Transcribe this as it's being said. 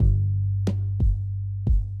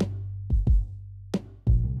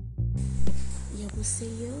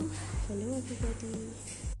Museyo. Hello, everybody.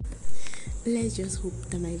 Let's just hope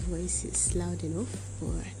that my voice is loud enough.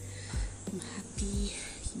 Or I'm happy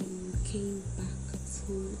you came back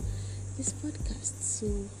to this podcast. So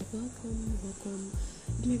welcome.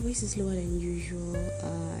 If my voice is lower than usual,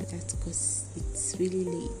 that's because it's really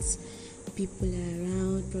late. People are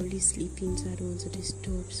around, probably sleeping, so I don't want to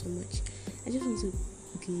disturb so much. I just want to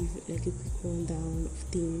give like a quick rundown of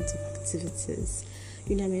things, of activities.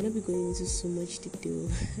 I might not be going into so much detail.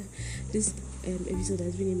 This episode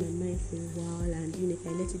has been in my mind for a while, and if I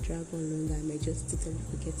let it drag on longer, I might just totally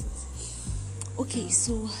forget it. Okay,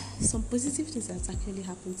 so some positive things that's actually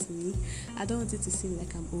happened to me. I don't want it to seem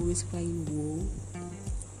like I'm always crying woe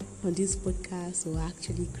on this podcast or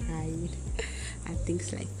actually crying and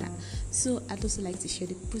things like that. So I'd also like to share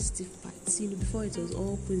the positive parts. Before it was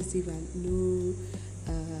all positive and no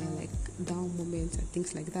like down moments and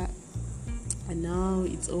things like that. And now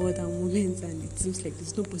it's all down moments and it seems like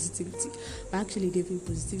there's no positivity. But actually there've been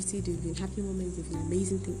positivity, there've been happy moments, there've been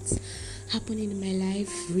amazing things happening in my life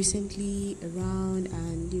recently around,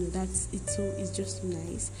 and it's just so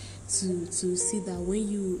nice to see that when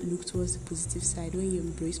you look towards the positive side, when you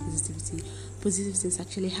embrace positivity, positive things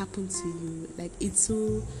actually happen to you. Like, it's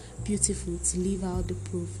so beautiful to live out the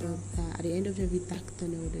proof of that at the end of every dark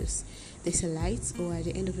tunnel there's a light, or at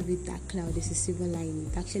the end of every dark cloud there's a silver lining.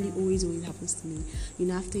 It actually always happens to me.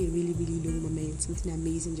 After a really, really low moment, something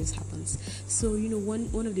amazing just happens. So,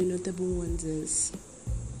 one of the notable ones is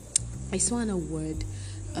I saw an award.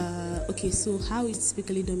 So how it's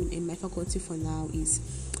typically done in my faculty for now is,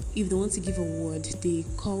 if they want to give award, they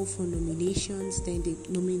call for nominations. Then the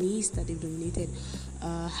nominees that they've nominated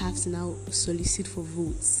have to now solicit for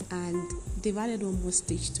votes, and they've added one more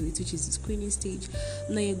stage to it, which is the screening stage.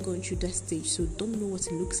 Now you're going through that stage, so don't know what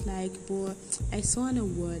it looks like. But I saw an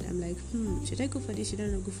award. I'm like, should I go for this? Should I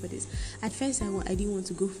not go for this? At first, I didn't want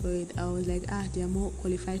to go for it. I was like, they are more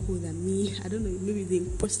qualified people than me. I don't know, maybe the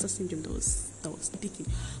imposter syndrome that was speaking.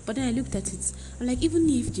 But then I looked at it. I'm like, even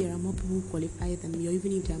if there are more people qualified than me, or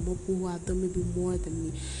even if there are more people who have done maybe more than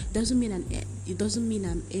me, it doesn't mean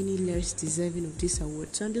I'm any less deserving of this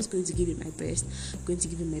award. So I'm just going to give it my best. I'm going to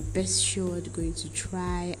give it my best shot. Going to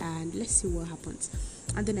try, and let's see what happens.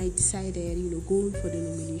 And then I decided, going for the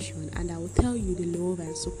nomination, and I will tell you, the love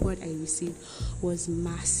and support I received was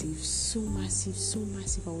massive, so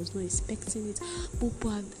massive. I was not expecting it.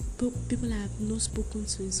 People I have not spoken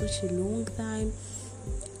to in such a long time.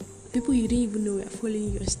 People you didn't even know were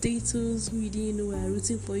following your status, who you didn't know were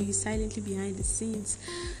rooting for you silently behind the scenes.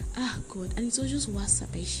 God. And it was just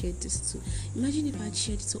WhatsApp I shared this to. Imagine if I had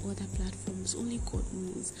shared it to other platforms. Only God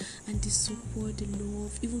knows. And the support, the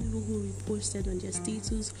love, even people who reposted on their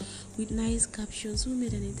status with nice captions, who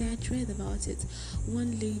made an entire thread about it.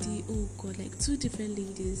 One lady, like 2 different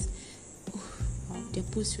ladies. Wow, their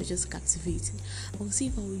posts were just captivating. I'll see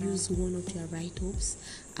if I will use one of their write-ups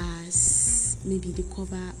as maybe the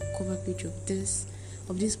cover page of this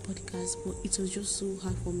podcast, but it was just so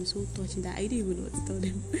hard for me, so touching, that I didn't even know what to tell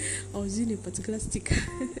them. I was using a particular sticker.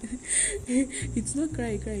 It's not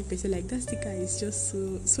crying per se. Like, that sticker is just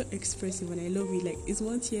so expressive, and I love it. Like, it's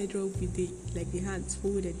one teardrop with the hands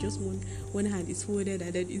folded, just one hand is folded,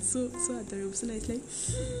 and then it's so adorable, so nice. Like,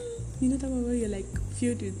 that one where you're like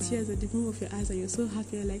filled with tears at the bottom of your eyes, and you're so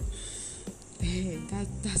happy. You're like,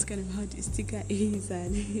 that's kind of how the sticker is.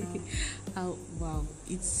 And wow,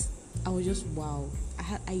 I was just wow.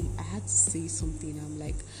 I had to say something. I'm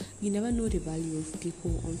like, you never know the value of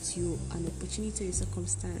people until an opportunity or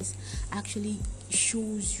circumstance actually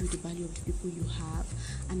shows you the value of the people you have.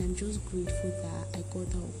 And I'm just grateful that I got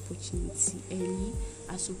that opportunity early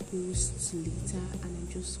as opposed to later. And I'm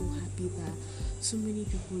just so happy that so many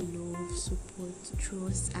people love, support,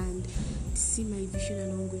 trust, and see my vision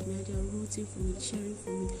along with me. They are rooting for me, cheering for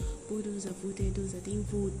me. Both those that voted, those that didn't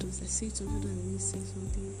vote, those that said something, those that didn't say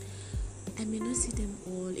something. I may not see them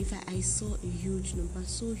all. If I saw a huge number,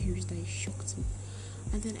 so huge that it shocked me.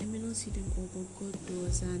 And then I may not see them all, but God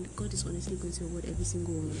does, and God is honestly going to reward every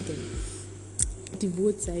single one of them. The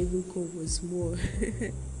votes I even called was more.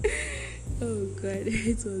 Oh God,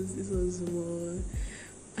 it was more.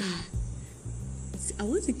 I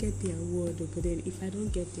want to get the award, but then if I don't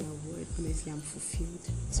get the award, honestly, I'm fulfilled.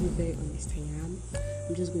 To be very honest, I am.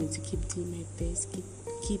 I'm just going to keep doing my best,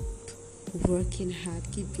 keep working hard,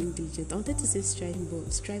 keep being diligent. I wanted to say striving,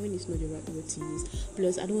 but striving is not the right word to use.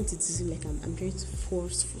 Plus, I don't want it to seem like I'm trying to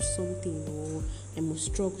force for something, or I must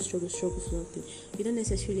struggle for something. You don't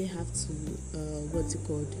necessarily have to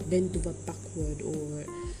bend over backward or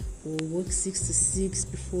work 6 to 6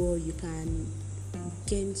 before you can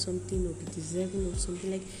gain something or be deserving of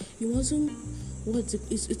something. Like, you mustn't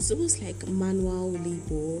it's almost like manual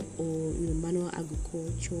labor, or manual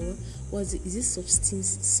agriculture. Is it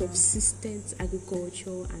subsistence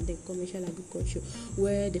agriculture and then commercial agriculture,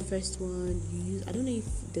 where the first one you use, I don't know if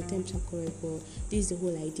the terms are correct, but this is the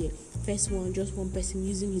whole idea. First one, just one person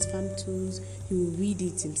using his farm tools, he will weed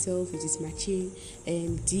it himself with his machine,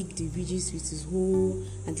 and dig the ridges with his hoe,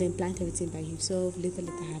 and then plant everything by himself. Later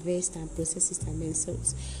harvest and process it and then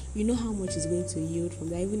sells. You know how much is going to yield from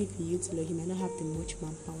that. Even if he yields a lot, he might not have the much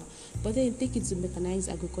manpower. But then take it to mechanized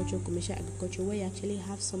agriculture, commercial agriculture, where you actually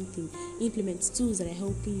have something, implement tools that are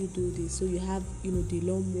helping you do this. So you have the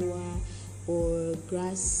lawnmower or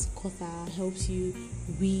grass cutter helps you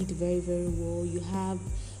weed very, very well. You have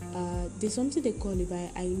there's something they call it,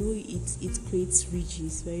 but I know it creates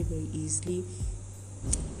ridges very, very easily.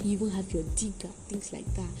 You even have your digger, things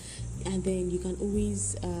like that, and then you can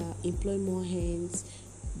always employ more hands.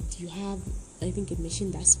 You have, I think, a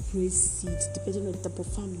machine that sprays seeds depending on the type of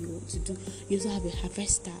farm you want to do. You also have a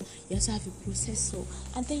harvester, you also have a processor,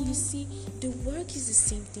 and then you see the work is the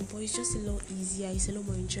same thing, but it's just a lot easier, it's a lot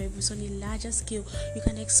more enjoyable. So on a larger scale, you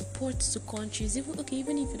can export to countries.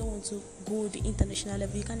 Even if you don't want to go the international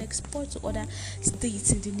level, you can export to other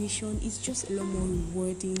states in the nation. It's just a lot more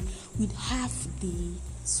rewarding with half the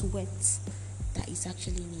sweat that is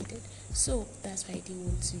actually needed. So that's why I didn't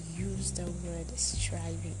want to use the word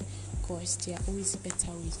striving, because there are always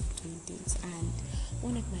better ways of doing things. And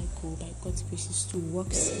one of my goals by God's grace is to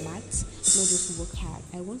work smart, not just work hard.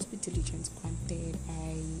 I want to be diligent, granted.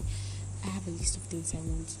 I have a list of things I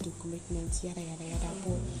want to do, commitments, yada yada yada,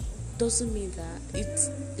 but doesn't mean that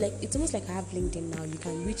it's almost like I have LinkedIn now. You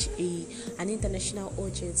can reach an international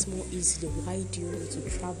audience more easily. Why do you need to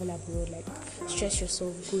travel abroad, like stress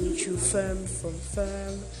yourself going through firm from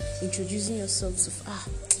firm, introducing yourself to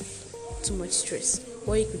too much stress,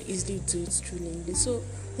 or you could easily do it through LinkedIn. So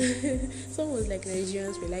someone was like,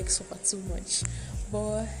 Nigerians we like suffer too much.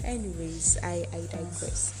 But anyways, I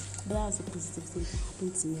digress. But that was a positive thing that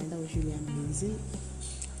happened to me, and that was really amazing.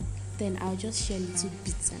 Then I'll just share little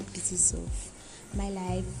bits and pieces of my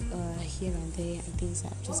life here and there, and things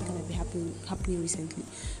that are just gonna be happening recently.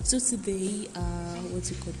 So today,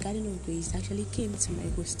 Garden of Grace actually came to my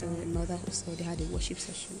hostel, another hostel. They had a worship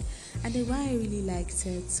session, and then why I really liked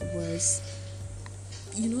it was,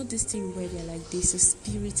 this thing where they're like, there's a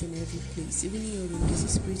spirit in every place. Even in your room, there's a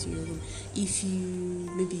spirit in your room. If you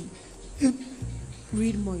maybe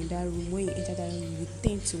read more in that room, when you enter that room, you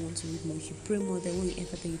tend to want to read more. If you pray more, then when you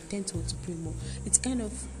enter there, you tend to want to pray more. It's kind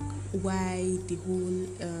of why the whole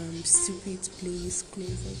secret place,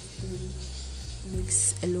 closet thing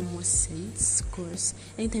makes a lot more sense, because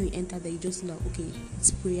anytime you enter there, you just know, okay,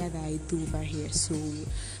 it's prayer that I do over here. So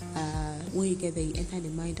when you get there, you enter in the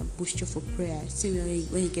mind and posture for prayer. Same way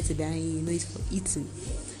when you get to there, you know it's for eating.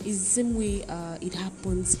 It's the same way it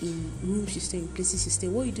happens in rooms you stay, in places you stay.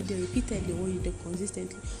 What you do there repeatedly, what you do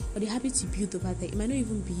consistently, or the habit you build over there, it might not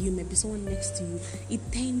even be you, it might be someone next to you. It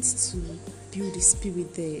tends to build the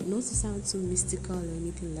spirit there. Not to sound too mystical or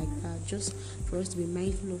anything like that, just for us to be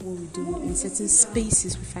mindful of what we do in certain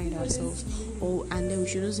spaces we find ourselves, and then we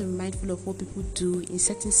should also be mindful of what people do in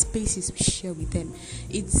certain spaces we share with them.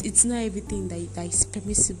 It's not everything that is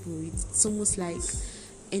permissible. It's almost like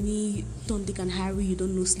any Tom, Dick and Harry you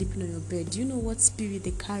don't know sleeping on your bed. Do you know what spirit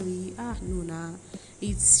they carry? No,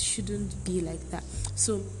 it shouldn't be like that.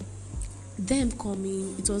 So them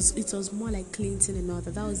coming, it was more like cleansing and all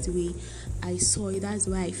that. That was the way I saw it. That's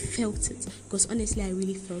why I felt it, because honestly I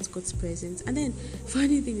really felt God's presence. And then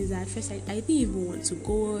funny thing is that at first I didn't even want to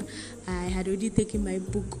go. I had already taken my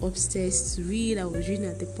book upstairs to read. I was reading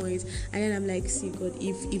at the point, and then I'm like, see God,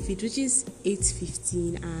 if it reaches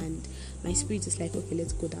 8:15 and my spirit is like, okay,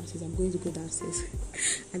 let's go downstairs, I'm going to go downstairs.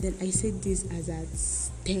 And then I said this as at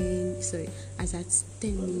 10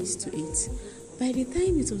 minutes to 8. By the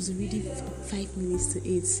time it was already 5 minutes to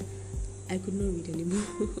 8, I could not read anymore.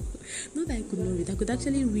 Not that I could not read. I could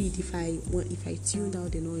actually read if I tuned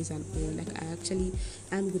out the noise and all. Like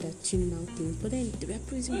I'm good at tuning out things. But then we are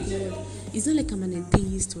praising God. It's not like I'm an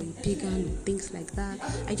atheist or a pagan or things like that.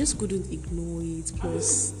 I just couldn't ignore it.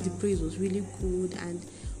 Plus the praise was really good, and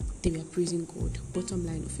they were praising God. Bottom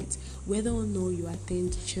line of it, whether or not you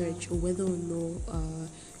attend church or whether or not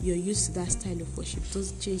you're used to that style of worship,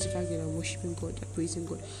 doesn't change the fact that you're worshiping God, you're praising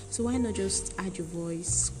God. So why not just add your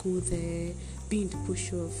voice, go there, be in the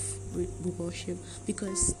posture of worship?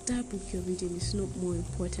 Because that book you're reading is not more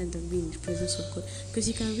important than being in the presence of God. Because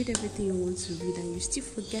you can read everything you want to read and you still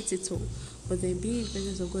forget it all. But then being in the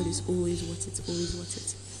presence of God is always worth it, always worth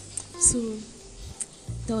it. So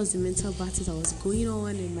That was the mental battle that was going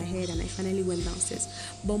on in my head, and I finally went downstairs.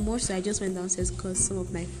 But more so, I just went downstairs because some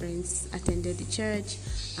of my friends attended the church,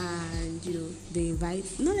 and they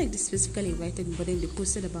not like they specifically invited me, but then they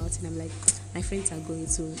posted about it, and I'm like, my friends are going,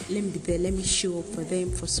 so let me be there, let me show up for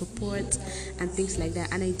them for support and things like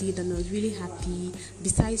that. And I did, and I was really happy.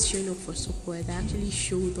 Besides showing up for support, I actually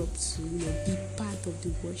showed up to be part of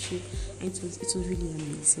the worship, and it was really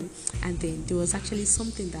amazing. And then there was actually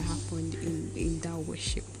something that happened in that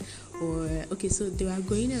worship. So they were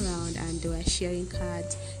going around and they were sharing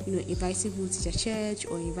cards, inviting people to their church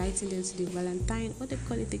or inviting them to the Valentine, what they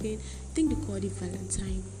call it again. I think they call it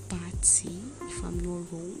Valentine party, if I'm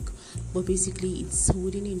not wrong. But basically, it's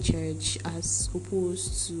holding in church as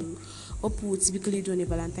opposed to what we typically do on a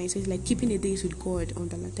Valentine. So it's like keeping a date with God on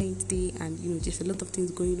Valentine's Day, and just a lot of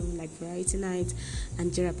things going on, like variety night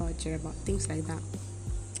and about things like that.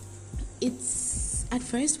 It's at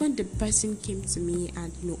first when the person came to me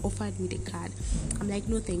and offered me the card, I'm like,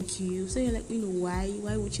 no thank you. So you're like,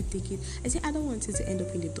 why would you take it? I said, I don't want it to end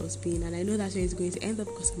up in the dustbin, and I know that's where it's going to end up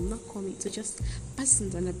because I'm not coming. So just pass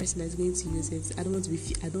it to another person that's going to use it. I don't want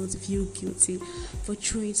to feel guilty for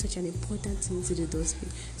throwing such an important thing into the dustbin.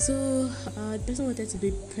 So the person wanted to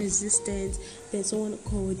be persistent. Then someone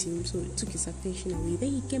called him, so it took his attention away.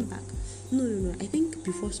 Then he came back. No. I think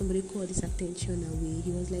before somebody called his attention away,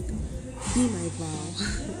 he was like, be my vow.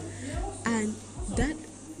 And that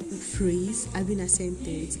phrase, I've been a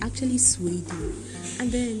sentence, actually swayed me. And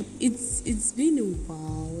then it's been a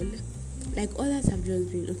while. Like others have just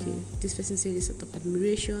been, okay, this person said this out of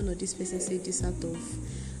admiration, or this person said this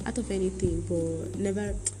out of anything, but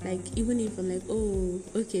never, like, even if I'm like, oh,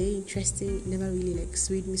 okay, interesting, never really like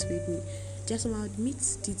swayed me. Just somehow meet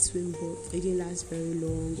did swim, but it didn't last very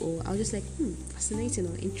long, or I was just like, fascinating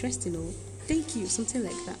or interesting or thank you, something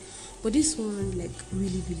like that. But this one like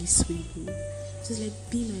really swayed me. So it's like,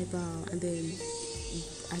 be my vow. And then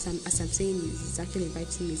as I'm saying this, it's actually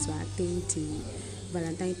inviting me to attend the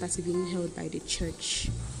Valentine party being held by the church.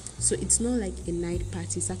 So it's not like a night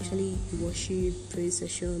party, it's actually a worship, praise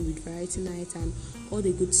session with variety night and all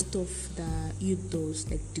the good stuff that you does,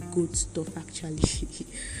 like the good stuff actually.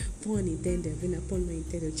 Pun intended, upon my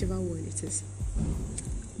intended, whichever one it is.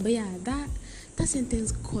 But yeah, that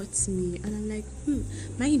sentence caught me, and I'm like,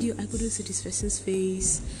 mind you, I couldn't see this person's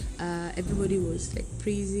face. Everybody was like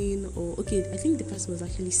praising, or okay, I think the person was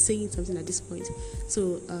actually saying something at this point.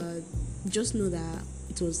 So just know that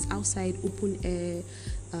it was outside, open air,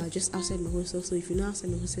 just outside my hostel. So if you know outside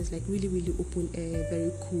my hostel, it's like really open air,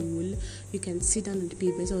 very cool. You can sit down on the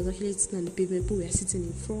pavement. So I was actually sitting on the pavement, people were sitting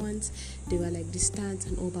in front. They were like distant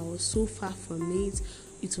and all, but I was so far from it.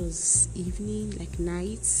 It was evening, like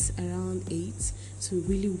nights, around 8. So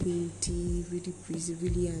really windy, really breezy,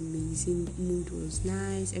 really amazing. Mood was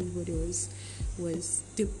nice. Everybody was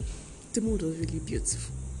the mood was really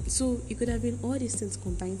beautiful. So it could have been all these things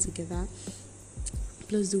combined together.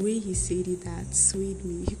 Plus the way he said it, that swayed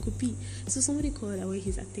me. He could be. So somebody called away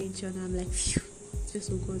his attention. And I'm like, phew,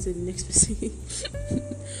 just move on to the next person.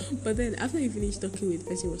 But then after he finished talking with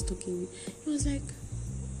the person he was talking with, he was like,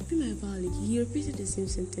 be my vow. He repeated the same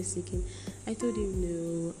sentence again. I told him,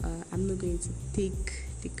 no, I'm not going to take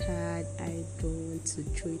the card. I don't want to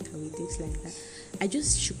throw it away, things like that. I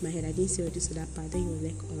just shook my head. I didn't say all this or that part. Then he was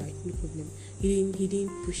like, alright, no problem. He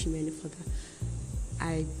didn't push him any further.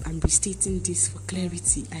 I'm restating this for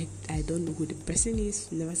clarity. I don't know who the person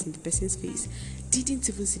is, never seen the person's face, didn't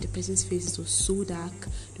even see the person's face. It was so dark,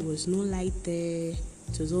 there was no light there,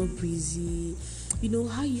 it was all breezy. You know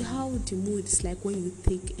how the mood is like when you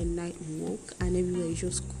take a night walk and everywhere is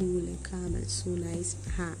just cool and calm and so nice.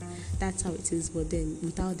 That's how it is, but then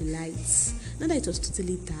without the lights. Not that it was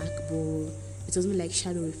totally dark, but it was more like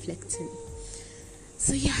shadow reflecting.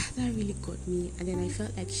 So yeah, that really got me, and then I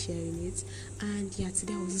felt like sharing it. And yeah,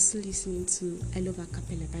 today I was also listening to, I love a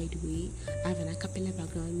cappella, by the way. I have an a cappella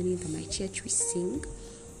background, meaning that my church we sing,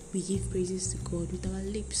 we give praises to God with our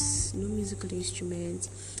lips, no musical instruments.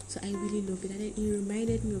 So I really love it, and then it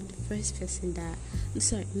reminded me of the first person that,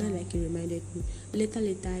 sorry, not like it reminded me, later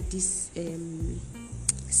this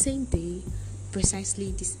same day,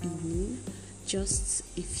 precisely this evening, just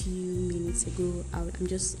a few minutes ago, I'm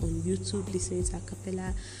just on YouTube listening to a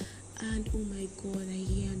cappella, and oh my God, I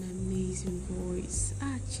hear an amazing voice.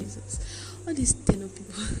 Jesus, all these tenor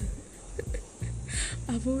people.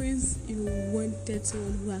 I've always wanted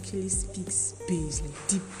someone who actually speaks bass, like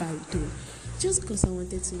deep baritone, just because I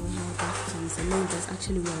wanted to know how that feels. I know that's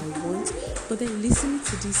actually what I want. But then listening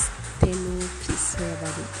to this tenor, please sorry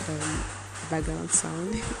about the background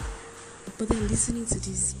sound. But then listening to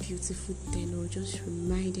this beautiful tenor just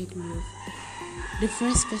reminded me of the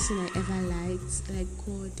first person I ever liked, like,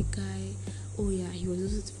 God, the guy, oh yeah, he was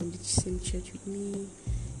also from the same church with me.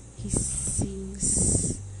 He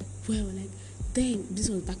sings well, like, then, this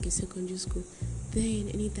was back in secondary school. Then,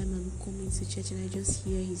 anytime I'm coming to church and I just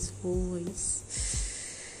hear his voice,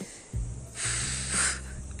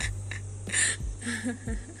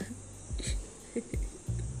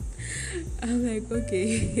 I'm like,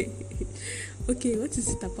 okay, what is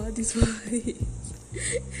it about this voice?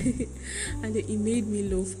 And then it made me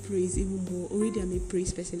love praise even more. Already I'm a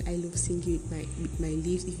praise person. I love singing with my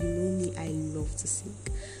lips. If you know me, I love to sing.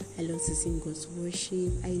 I love to sing God's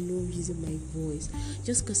worship. I love using my voice.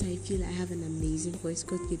 Just because I feel I have an amazing voice,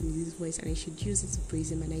 God gave me this voice and I should use it to praise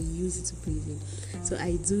Him, and I use it to praise Him. So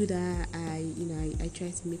I do that. I try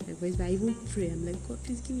to make my voice, but I even pray. I'm like, God,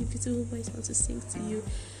 please give me a beautiful voice. I want to sing to you,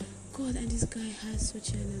 God. And this guy has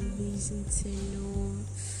such an amazing tenor.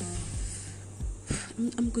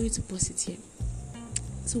 I'm going to pause it here.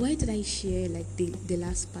 So why did I share like the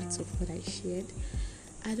last parts of what I shared?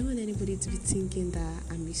 I don't want anybody to be thinking that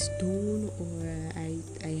I'm a stone, or I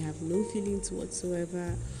have no feelings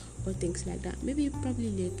whatsoever, or things like that. Maybe probably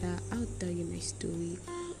later I'll tell you my story.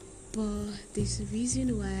 But there's a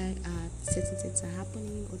reason why certain things are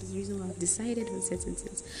happening, or there's a reason why I've decided on certain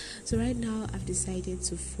things. So right now I've decided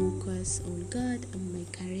to focus on God and my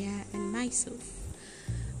career and myself.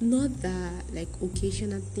 Not that like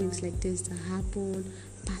occasional things like this that happen,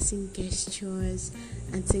 passing gestures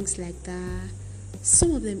and things like that.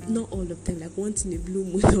 Some of them, not all of them, like once in a blue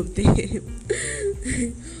moon of them.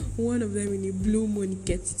 One of them in a blue moon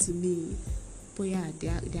gets to me. But yeah, they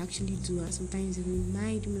actually do, and sometimes they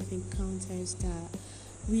remind me of encounters that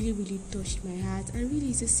really, really touched my heart. And really,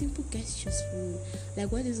 it's a simple gesture for me. Like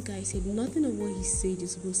what this guy said, nothing of what he said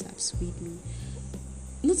is supposed to have swayed me.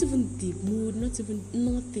 Not even the mood, nothing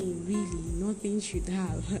really, nothing should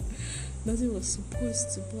have. Nothing was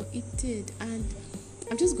supposed to, but it did. And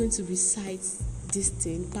I'm just going to recite this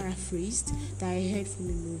thing, paraphrased, that I heard from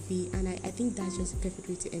a movie, and I think that's just a perfect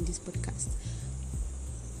way to end this podcast,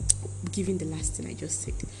 given the last thing I just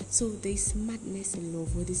said. So there's madness in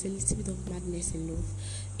love, or there's a little bit of madness in love,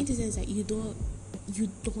 in the sense that you don't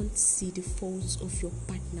see the faults of your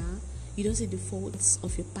partner. You don't see the faults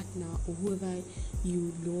of your partner or whoever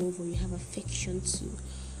you love or you have affection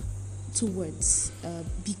towards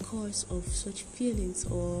because of such feelings,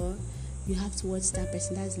 or you have towards that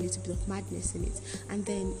person. That's a little bit of madness in it. And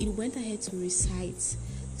then it went ahead to recite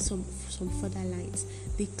some further lines.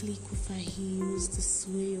 The click of her heels, the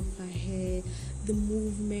sway of her hair, the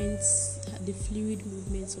movements, the fluid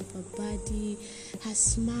movements of her body, her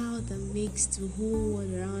smile that makes the whole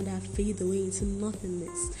world around her fade away into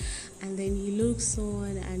nothingness. And then he looks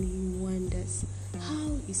on and he wonders,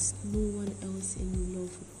 how is no one else in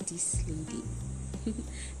love with this lady?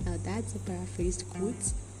 Now that's a paraphrased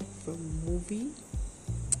quote from a movie.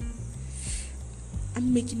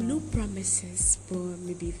 I'm making no promises, but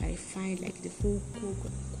maybe if I find like the full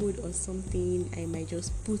code or something, I might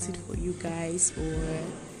just put it for you guys, or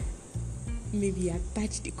maybe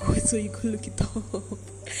attach the code so you can look it up.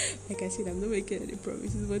 Like I said, I'm not making any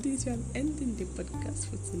promises, but this way I'm ending the podcast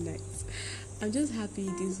for tonight. I'm just happy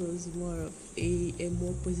this was more of a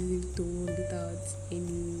more positive tone without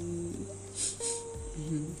any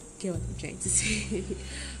get what I'm trying to say,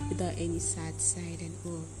 without any sad side and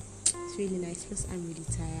all. It's really nice. Plus I'm really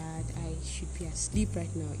tired. I should be asleep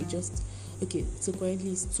right now. So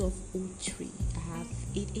currently it's 12:03. I have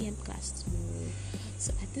 8 a.m. class tomorrow.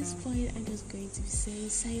 So at this point I'm just going to be saying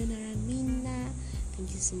sayonara mina.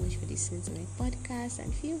 Thank you so much for listening to my podcast,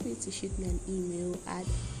 and feel free to shoot me an email at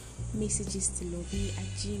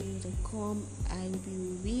messagestolovey@gmail.com. I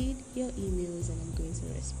will read your emails and I'm going to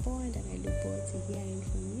respond, and I look forward to hearing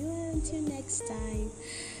from you. Until next time,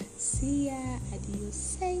 see ya, adios,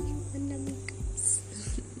 say, amigos.